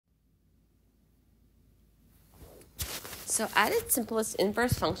So at its simplest,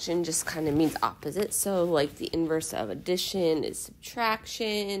 inverse function just kind of means opposite. So like the inverse of addition is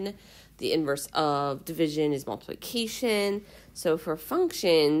subtraction. The inverse of division is multiplication. So for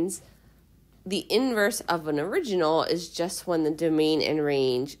functions, the inverse of an original is just when the domain and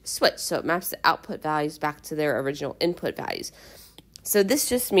range switch. So it maps the output values back to their original input values. So this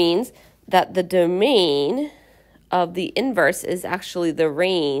just means that the domain of the inverse is actually the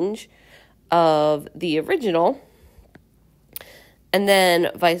range of the original. And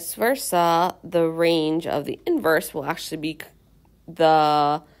then vice versa, the range of the inverse will actually be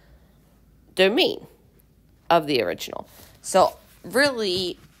the domain of the original. So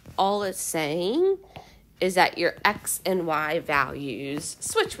really, all it's saying is that your x and y values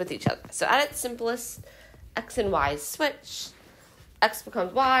switch with each other. So at its simplest, x and y switch. X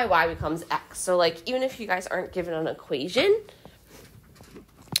becomes y, y becomes x. So like even if you guys aren't given an equation,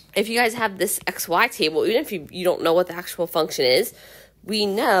 if you guys have this xy table, even if you don't know what the actual function is, we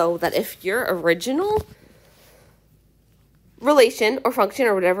know that if your original relation or function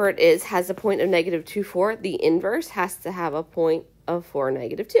or whatever it is has a point of -2, 4, the inverse has to have a point of 4,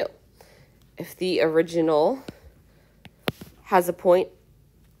 -2. If the original has a point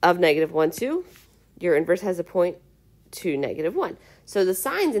of -1, 2, your inverse has a point to -1. So the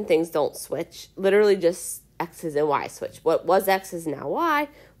signs and things don't switch. Literally just x's and y switch. What was x is now y.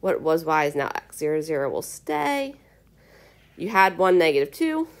 What was y is now x. 0, 0 will stay. You had 1,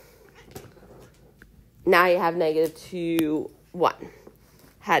 -2. Now you have -2, 1.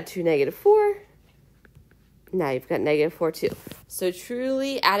 Had 2, -4. Now you've got -4, 2. So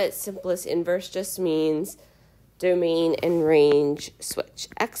truly, at its simplest, inverse just means domain and range switch.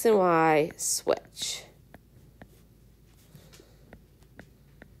 X and y switch.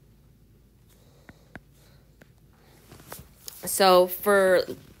 So for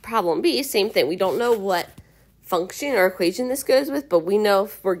problem B, same thing. We don't know what function or equation this goes with, but we know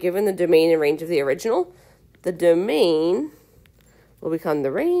if we're given the domain and range of the original, the domain will become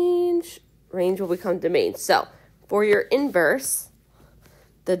the range, range will become domain. So for your inverse,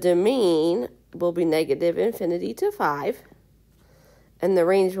 the domain will be -∞ to 5, and the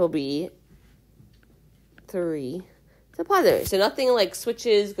range will be 3 to positive. So nothing like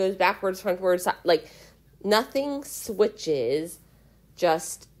switches, goes backwards, frontwards, like nothing switches,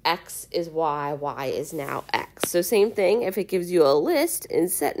 just x is y, y is now x. So same thing, if it gives you a list in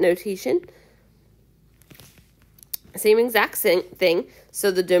set notation, same exact thing. So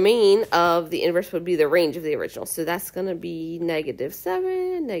the domain of the inverse would be the range of the original. So that's going to be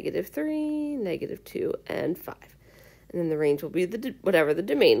 -7, -3, -2, and 5. And then the range will be whatever the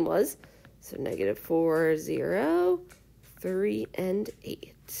domain was. So -4, 0, 3, and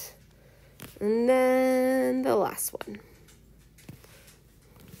 8. And then the last one.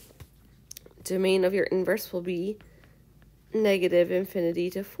 Domain of your inverse will be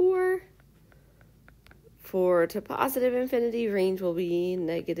 -∞ to 4. 4 to positive infinity. Range will be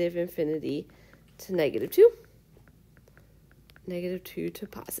 -∞ to -2. -2 to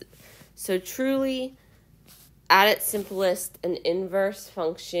positive. So truly, at its simplest, an inverse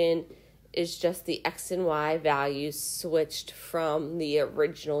function is just the x and y values switched from the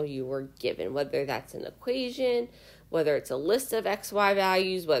original you were given, whether that's an equation, whether it's a list of x, y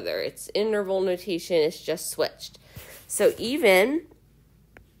values, whether it's interval notation, it's just switched. So even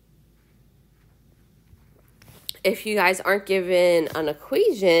if you guys aren't given an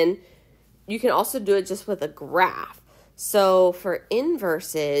equation, you can also do it just with a graph. So for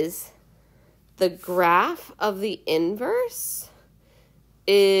inverses, the graph of the inverse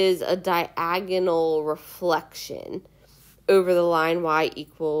is a diagonal reflection over the line y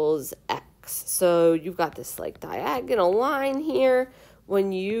equals x. So you've got this like diagonal line here.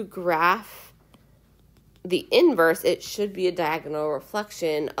 When you graph the inverse, it should be a diagonal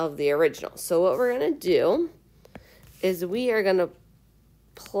reflection of the original. So what we're going to do is we are going to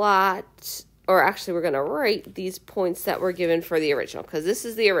plot, or actually we're going to write these points that were given for the original, because this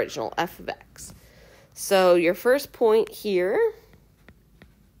is the original, f of x. So your first point here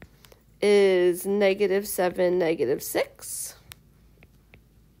is -7, -6.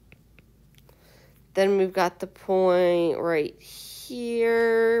 Then we've got the point right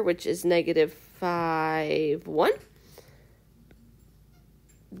here, which is -5, 1.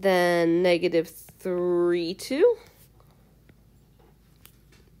 Then -3, 2.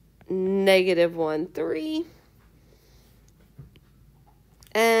 -1, 3.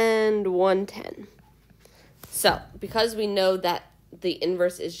 And 1, 10. So, because we know that the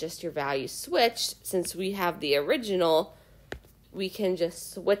inverse is just your value switched, since we have the original, we can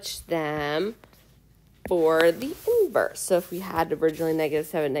just switch them for the inverse. So if we had originally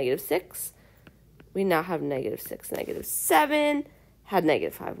 -7, -6, We now have -6, -7. Had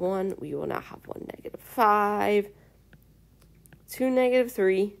 -5, 1. We will now have 1, -5. 2,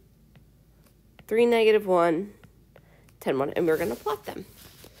 -3. 3, -1. 10, 1. And we're going to plot them.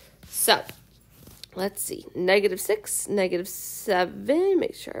 So, let's see. -6, -7.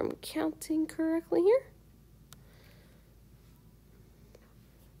 Make sure I'm counting correctly here.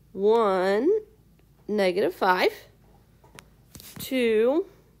 1, -5. 2,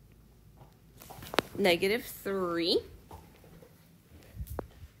 -3.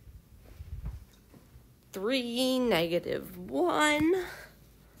 3, -1.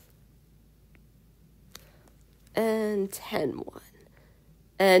 And 10, 1.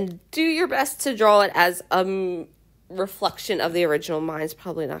 And do your best to draw it as a reflection of the original. Mine's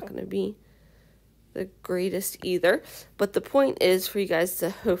probably not going to be the greatest either. But the point is for you guys to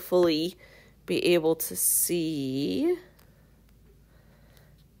hopefully be able to see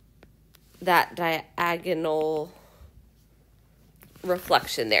that diagonal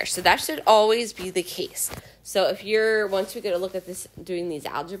reflection there. So that should always be the case. So if once we get a look at this, doing these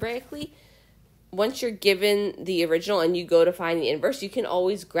algebraically, once you're given the original and you go to find the inverse, you can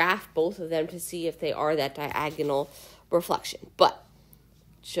always graph both of them to see if they are that diagonal reflection. But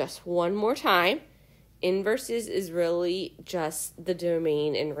just one more time, inverses is really just the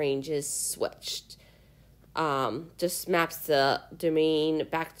domain and ranges switched. Just maps the domain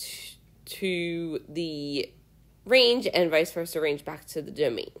back to the range and vice versa, range back to the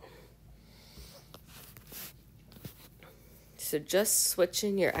domain. So just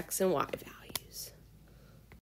switching your x and y values.